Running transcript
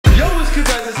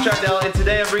Jiedel, and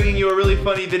today I'm bringing you a really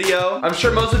funny video. I'm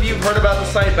sure most of you have heard about the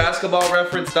site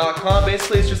basketballreference.com.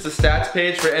 Basically, it's just a stats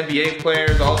page for NBA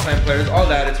players, all-time players, all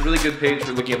that. It's a really good page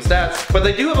for looking up stats. But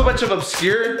they do have a bunch of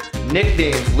obscure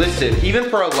nicknames listed, even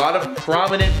for a lot of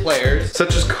prominent players,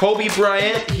 such as Kobe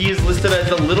Bryant. He is listed as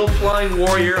the Little Flying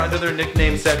Warrior under their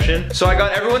nickname section. So I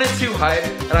got everyone into hype,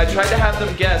 and I tried to have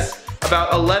them guess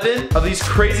about 11 of these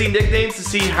crazy nicknames to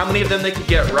see how many of them they could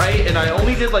get right, and I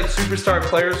only did like superstar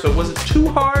players, so it wasn't too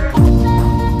hard.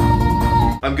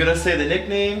 I'm gonna say the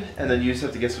nickname, and then you just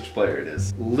have to guess which player it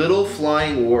is. Little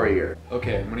Flying Warrior.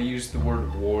 Okay, I'm gonna use the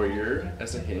word warrior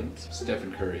as a hint.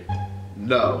 Stephen Curry.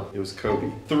 No, it was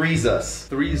Kobe. Threes us.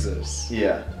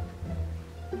 Yeah.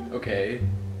 Okay,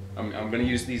 I'm gonna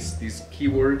use these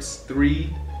keywords. Three.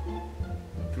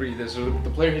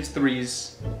 The player hits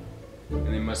threes. And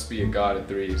they must be a god at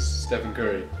threes. Stephen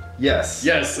Curry. Yes.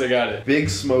 Yes, I got it. Big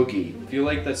Smokey. I feel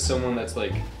like that's someone that's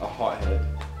like a hothead.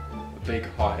 A big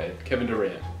hothead. Kevin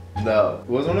Durant. No. It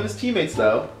was one of his teammates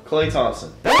though. Klay Thompson.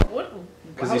 What?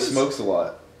 Because he smokes a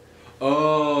lot.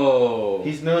 Oh.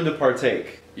 He's known to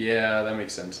partake. Yeah, that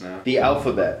makes sense now. The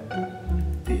alphabet.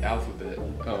 The alphabet.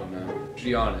 Oh no.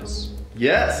 Giannis.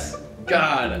 Yes.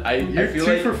 God, You're I feel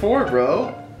 2 like for 4,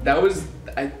 bro. that was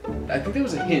I think that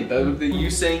was a hint. You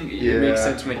saying it makes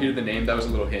sense when I hear the name. That was a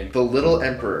little hint. The Little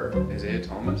Emperor. Isaiah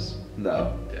Thomas?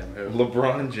 No. Damn, who?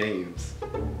 LeBron James.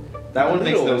 That one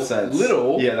makes no sense.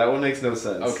 Little? Yeah, that one makes no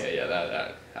sense. Okay, yeah,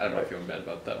 that I don't know feeling bad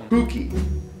about that one. Pookie.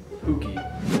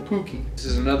 Pookie. This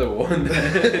is another one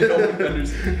that no one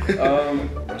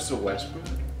understands. Russell Westbrook?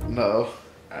 No.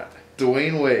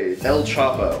 Dwayne Wade. El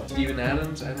Chapo. Steven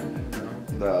Adams? I don't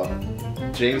know.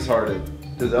 No. James Harden.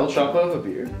 Does El Chapo have a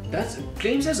beard?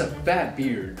 James has a fat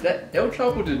beard. That El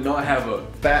Chapo did not have a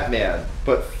Fat man.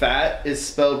 But fat is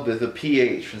spelled with a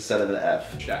PH instead of an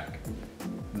F. Shaq.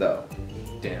 No.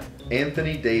 Damn.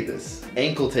 Anthony Davis.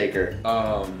 Ankle taker.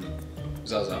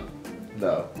 Zaza.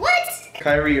 No. What?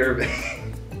 Kyrie Irving.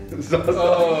 Zaza.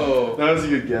 Oh. That was a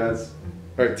good guess.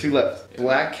 Alright, 2 left.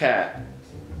 Black Cat.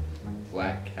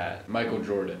 Black Cat. Michael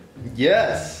Jordan.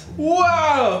 Yes.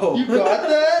 Wow! You got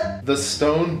that? The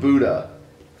Stone Buddha.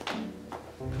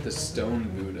 The Stone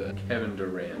Buddha. Kevin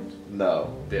Durant.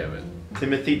 No. Damn it.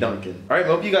 Timothy Duncan. Alright,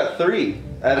 hope you got 3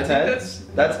 out of 10.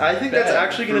 I think that's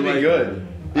actually gonna be good.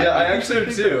 Yeah, I actually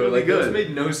think too. Like good. those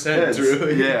made no sense,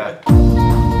 really. Yeah.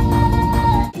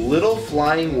 Little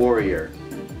Flying Warrior.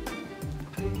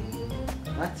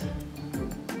 What?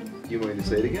 You want me to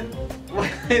say it again?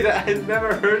 Wait, I've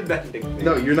never heard that nickname.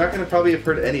 No, you're not gonna probably have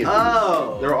heard any of these.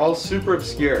 Oh. They're all super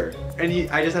obscure. And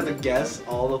I just have to guess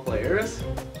all the players?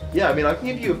 Yeah, I mean, I can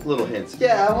give you little hints.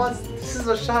 Yeah, this is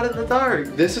a shot in the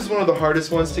dark. This is one of the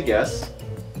hardest ones to guess.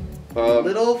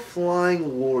 Little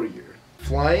Flying Warrior.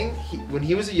 Flying, when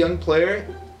he was a young player,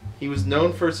 he was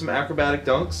known for some acrobatic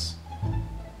dunks.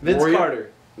 Vince Warrior?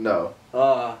 Carter. No.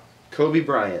 Uh, Kobe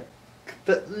Bryant.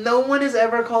 no one has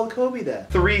ever called Kobe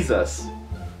that. Threes us.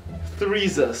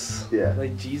 Threesus. Yeah.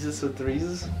 Like Jesus with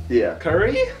threes? Yeah.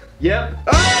 Curry? Yep.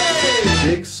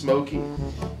 Hey! Big Smokey.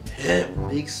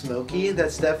 Big Smokey?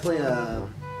 That's definitely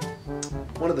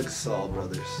one of the Gasol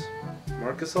brothers.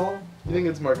 Marc Gasol? You think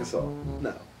it's Marc Gasol?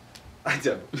 No. I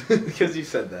don't. Because you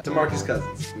said that. DeMarcus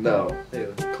Cousins. No.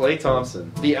 Ew. Klay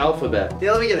Thompson. The alphabet.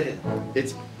 Yeah, let me get a hint.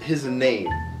 It's his name.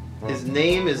 His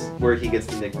name is where he gets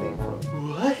the nickname from.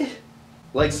 What?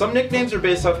 Like, some nicknames are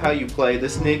based off how you play.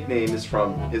 This nickname is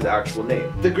from his actual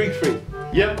name. The Greek Freak.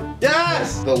 Yep.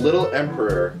 Yes! The Little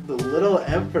Emperor. The Little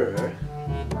Emperor.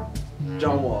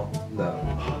 John Wall.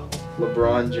 No.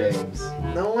 LeBron James.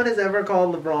 No one has ever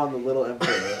called LeBron the Little Emperor.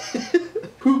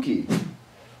 Pookie.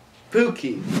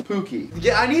 Pookie.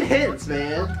 Yeah, I need hints,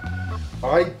 man.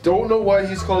 I don't know why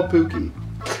he's called Pookie.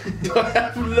 I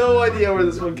have no idea where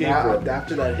this one came from.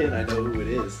 After that hint, I know who it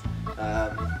is.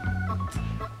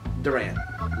 Durant.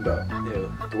 No.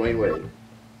 Ew. Dwayne Wade.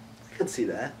 I could see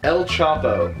that. El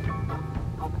Chapo.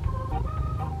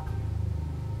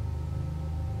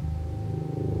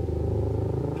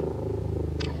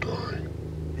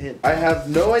 Hint. I have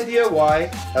no idea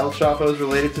why El Chapo is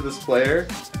related to this player.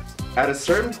 At a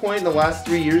certain point in the last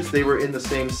 3 years, they were in the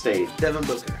same state. Devin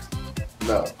Booker.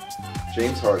 No.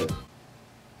 James Harden.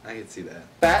 I can see that.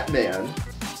 Fat man,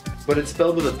 but it's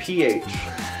spelled with a PH.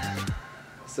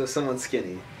 So someone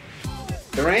skinny.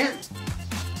 Durant?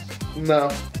 No.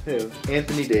 Who?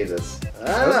 Anthony Davis. I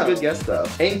That don't was a know. good guess though.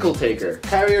 Ankle taker.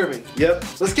 Kyrie Irving. Yep.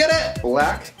 Let's get it!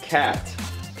 Black cat.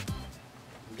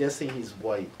 I'm guessing he's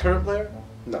white. Current player?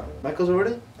 No. Michael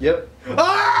Jordan? Yep.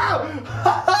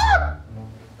 Ah!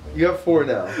 You have 4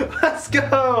 now. Let's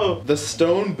go! The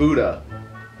Stone Buddha.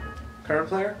 Current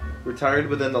player? Retired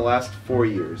within the last 4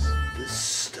 years. The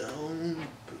Stone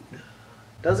Buddha.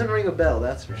 Doesn't ring a bell,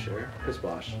 that's for sure. Chris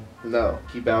Bosh. No.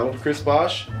 He battled Chris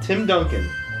Bosh. Tim Duncan.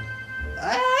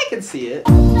 I can see it.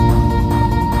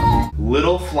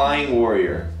 Little Flying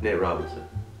Warrior. Nate Robinson.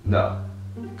 No.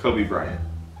 Kobe Bryant.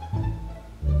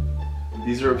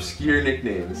 These are obscure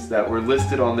nicknames that were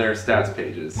listed on their stats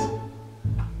pages.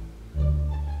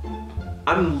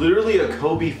 I'm literally a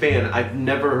Kobe fan. I've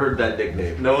never heard that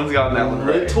nickname. No one's gotten that one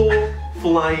right. Little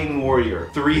Flying Warrior.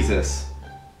 Threesis.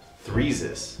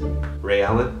 Threesis. Ray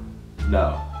Allen.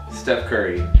 No. Steph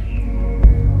Curry.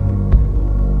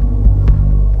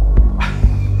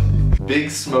 Big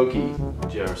Smokey.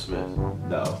 J.R. Smith.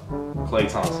 No. Klay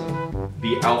Thompson.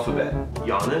 The alphabet.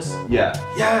 Giannis. Yeah.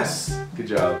 Yes. Good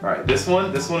job. Alright, this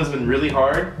one has been really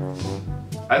hard.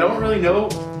 I don't really know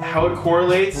how it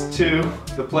correlates to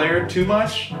the player too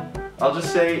much. I'll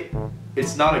just say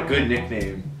it's not a good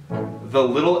nickname. The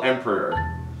Little Emperor.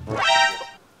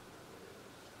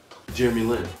 Jeremy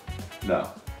Lin.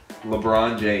 No.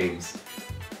 LeBron James.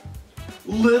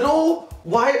 Little?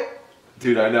 Why?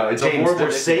 Dude, I know. It's a James, horrible they're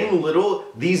nickname. saying little.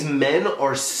 These men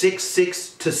are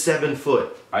 6'6" to 7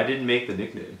 foot. I didn't make the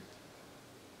nickname.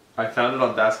 I found it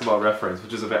on Basketball Reference,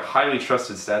 which is a highly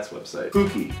trusted stats website.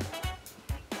 Pookie.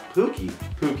 Pookie.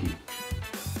 Pookie.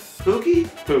 Pookie?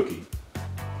 Pookie.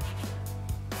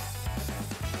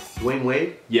 Dwayne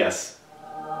Wade? Yes.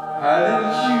 How did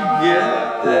you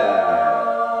get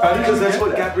that? Because that's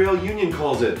what Gabrielle Union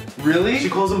calls it. Really? She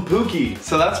calls him Pookie.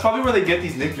 So that's probably where they get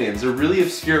these nicknames. They're really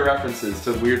obscure references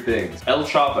to weird things. El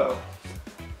Chapo.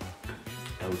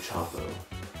 El Chapo.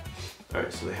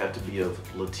 Alright, so they have to be of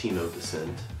Latino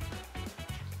descent.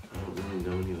 I don't really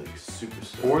know any like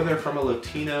superstars. Or they're from a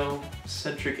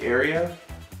Latino-centric area.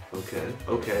 Okay.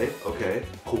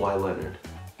 Kawhi Leonard.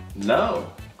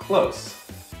 No. Close.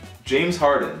 James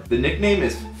Harden. The nickname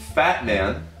is Fat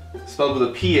Man, spelled with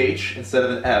a PH instead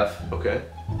of an F. Okay.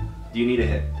 Do you need a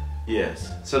hint?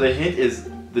 Yes. So the hint is,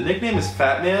 the nickname is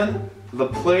Fat Man. The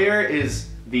player is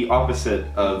the opposite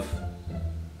of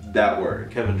that word.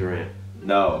 Kevin Durant.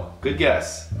 No. Good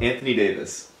guess. Anthony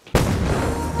Davis.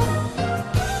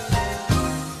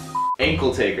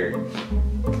 Ankle Taker.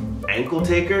 Ankle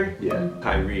taker? Yeah.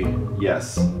 Kyrie.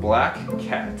 Yes. Black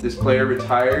Cat. This player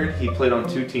retired. He played on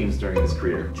 2 teams during his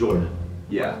career. Jordan.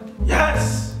 Yeah.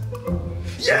 Yes!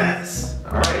 Yes!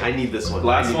 Alright. I need this one.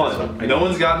 Last one. No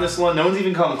one's gotten this one. No one's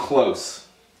even come close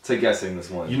to guessing this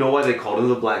one. You know why they called him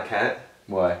the Black Cat?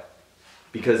 Why?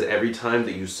 Because every time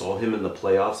that you saw him in the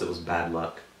playoffs, it was bad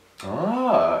luck.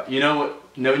 Ah. You know what?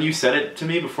 When you said it to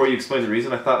me before you explained the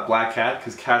reason, I thought Black Cat,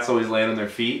 because cats always land on their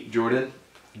feet. Jordan,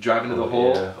 driving to the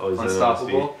hole, yeah. Always land on his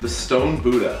unstoppable. The Stone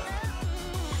Buddha.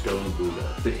 Stone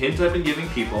Buddha. The hint I've been giving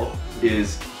people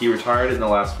is he retired in the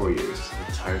last 4 years.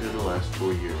 Retired in the last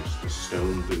 4 years. The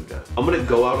Stone Buddha. I'm gonna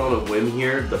go out on a whim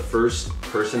here. The first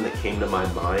person that came to my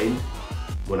mind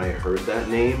when I heard that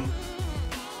name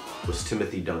was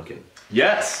Timothy Duncan.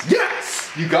 Yes!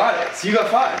 Yes! You got it. So you got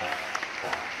 5.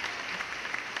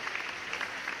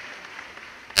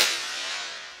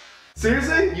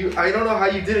 Seriously? I don't know how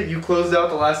you did it. You closed out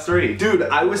the last 3. Dude,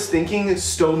 I was thinking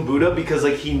Stone Buddha because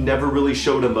like he never really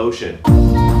showed emotion.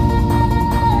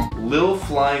 Little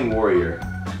Flying Warrior.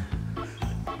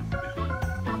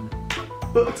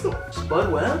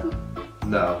 Spud Webb?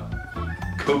 No.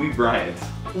 Kobe Bryant.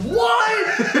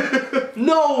 What?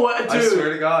 No, dude. I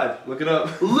swear to God. Look it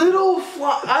up. Little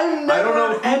Fly. I've never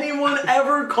heard anyone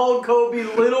ever called Kobe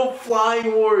Little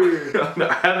Flying Warrior.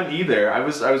 I haven't either. I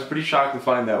was pretty shocked to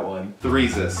find that one.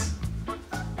 Threesis.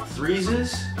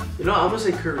 Threeses? You know, I'm gonna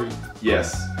say Curry.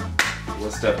 Yes.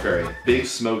 What's Steph Curry? Big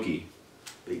Smokey.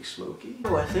 Big Smokey?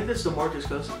 Oh, I think it's DeMarcus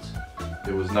Cousins.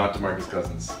 It was not DeMarcus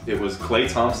Cousins. It was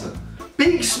Klay Thompson.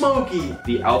 Big Smokey!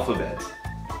 The alphabet.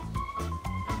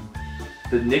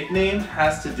 The nickname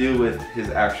has to do with his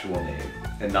actual name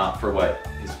and not for what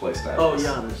his playstyle Oh, is.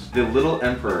 Giannis. The Little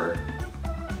Emperor.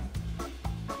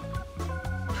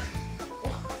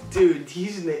 Dude,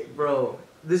 bro.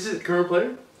 This is current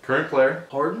player? Current player?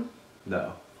 Harden?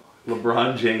 No.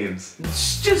 LeBron James.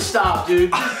 Just stop,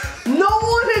 dude. No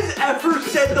one has ever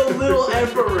said the Little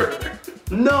Emperor.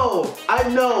 No.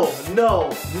 No.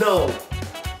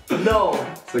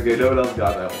 It's like I know what else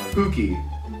got that one. Pookie.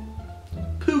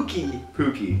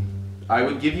 Pookie. I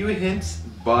would give you a hint,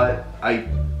 but I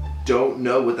don't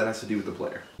know what that has to do with the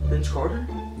player. Vince Carter?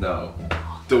 No.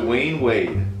 Dwayne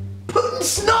Wade.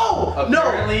 No!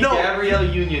 Apparently, No! Gabrielle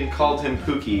Union called him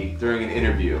Pookie during an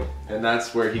interview, and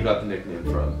that's where he got the nickname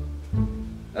from.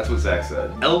 That's what Zach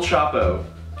said. El Chapo.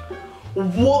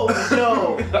 Whoa,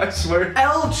 no! I swear.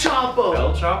 El Chapo!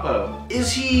 El Chapo.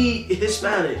 Is he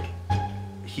Hispanic?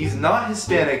 He's not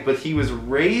Hispanic, but he was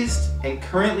raised and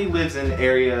currently lives in an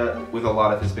area with a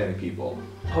lot of Hispanic people.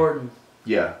 Harden.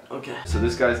 Yeah. Okay. So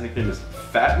this guy's nickname is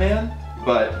Fat Man,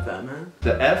 but Batman.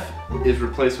 the F is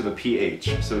replaced with a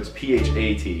PH, so it's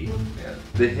PHAT. Yeah.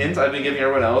 The hint I've been giving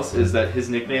everyone else is that his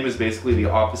nickname is basically the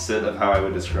opposite of how I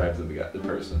would describe the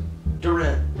person.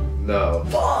 Durant. No.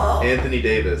 Fuck. Anthony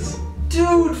Davis.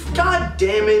 Dude, god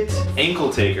damn it. Ankle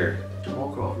Taker. Jamal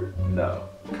Crawford. No.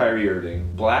 Kyrie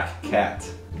Irving. Black Cat.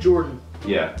 Jordan.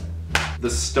 Yeah. The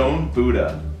Stone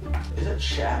Buddha. Is that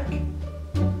Shaq?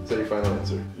 Is that your final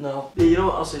answer? No. Yeah, you know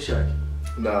what? I'll say Shaq.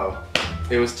 No.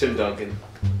 It was Tim Duncan.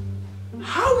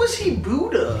 How was he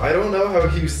Buddha? I don't know how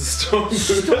he was the Stone Buddha.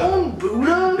 Stone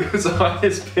Buddha? It was on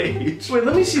his page. Wait,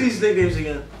 let me see these nicknames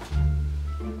again.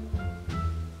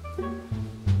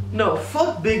 No,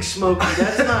 fuck Big Smokey.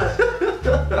 That's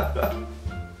not.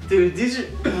 Dude, these are.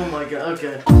 Oh my god.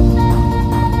 Okay.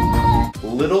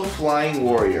 Little Flying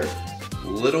Warrior.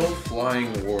 Little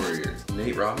Flying Warrior.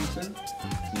 Nate Robinson?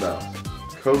 No.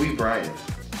 Kobe Bryant.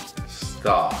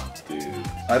 Stop, dude.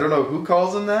 I don't know who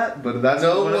calls him that, but that's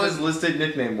what his listed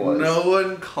nickname was. No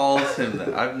one calls him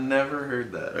that. I've never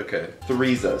heard that. Okay.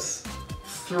 Threesus.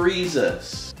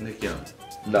 Threesus. Nick Young.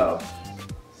 No.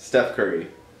 Steph Curry.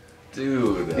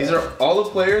 Dude. These are all the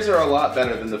players are a lot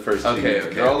better than the first two. Okay,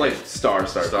 okay. They're all like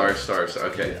stars. Stars.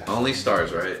 Okay. Yeah. Only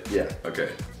stars, right? Yeah. Okay.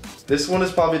 This one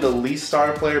is probably the least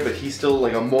star player, but he's still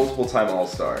like a multiple-time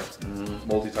All-Star.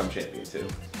 Multi-time champion too.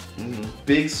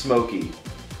 Big Smokey.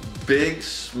 Big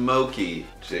Smokey.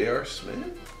 J.R.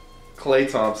 Smith? Klay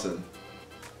Thompson.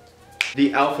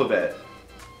 The Alphabet.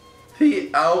 The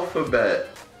Alphabet.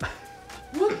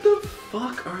 What the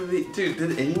fuck are they? Dude,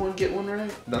 did anyone get one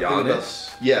right? Nothing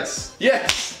Giannis? Yes.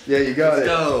 Yes! Yeah, you got Let's it.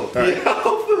 go. All right. The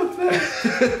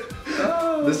Alphabet.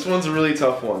 Oh. This one's a really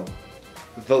tough one.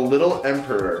 The Little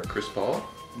Emperor. Chris Paul?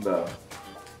 No.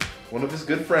 One of his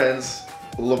good friends,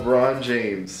 LeBron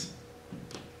James.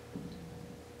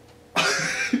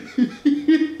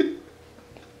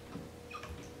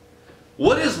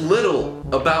 What is little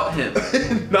about him?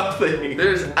 Nothing.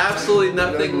 There's absolutely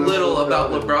nothing Nothing little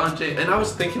about about him. LeBron James. And I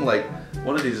was thinking like,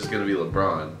 one of these is gonna be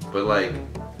LeBron, but like,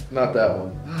 Not that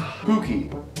one. Pookie.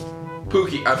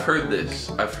 Pookie. I've heard this.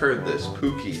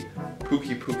 Pookie.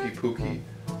 Pookie.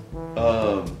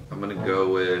 I'm gonna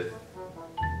go with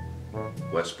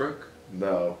Westbrook.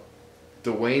 No.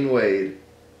 Dwayne Wade.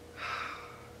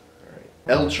 Alright.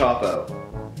 El Chapo.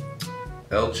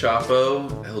 El Chapo.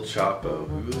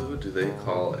 Who do they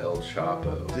call El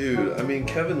Chapo? Dude, I mean,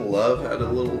 Kevin Love had a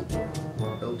little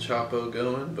El Chapo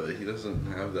going, but he doesn't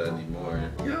have that anymore.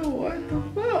 Yo, what the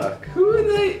fuck? Who are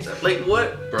they? Like,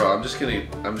 what? Bro, I'm just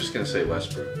gonna say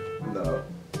Westbrook. No.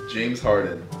 James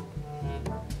Harden.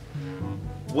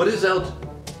 What is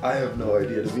I have no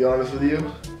idea, to be honest with you.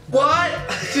 What?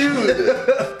 Dude,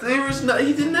 there was no,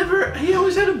 he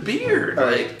always had a beard.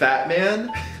 Alright, Fat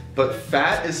Man, but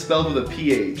fat is spelled with a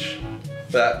PH.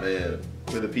 Fat Man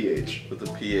With a PH. with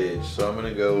a PH. So I'm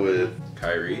gonna go with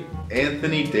Kyrie.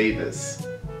 Anthony Davis.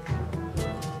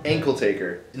 Ankle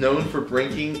Taker. Known for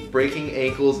breaking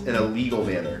ankles in a legal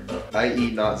manner,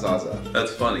 i.e. not Zaza.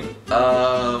 That's funny.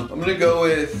 I'm gonna go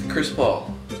with Chris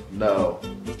Paul. No.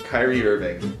 Kyrie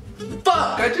Irving.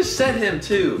 Fuck! I just said him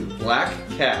too. Black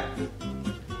Cat.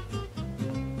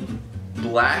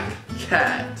 Black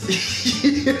Cat.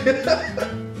 Yep,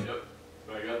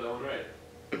 I got that one right.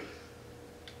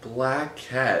 Black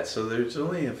Cat. So there's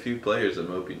only a few players that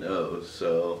Mopi knows.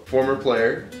 So, Former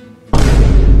player.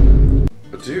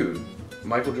 but dude,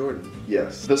 Michael Jordan.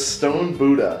 Yes. The Stone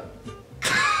Buddha.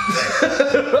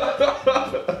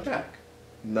 Jack.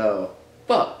 No.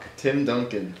 Fuck. Tim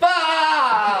Duncan. Fuck!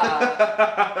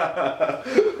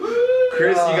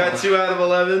 Chris, you got 2 out of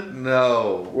 11?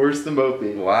 No. Worse than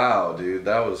Mopi. Wow, dude,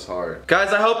 that was hard.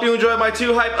 Guys, I hope you enjoyed my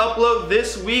 2 Hype upload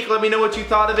this week. Let me know what you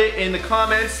thought of it in the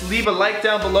comments. Leave a like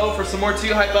down below for some more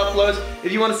 2 Hype uploads.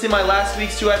 If you want to see my last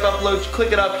week's 2 Hype upload,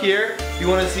 click it up here. If you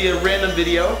want to see a random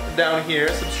video, down here,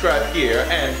 subscribe here,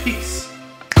 and peace.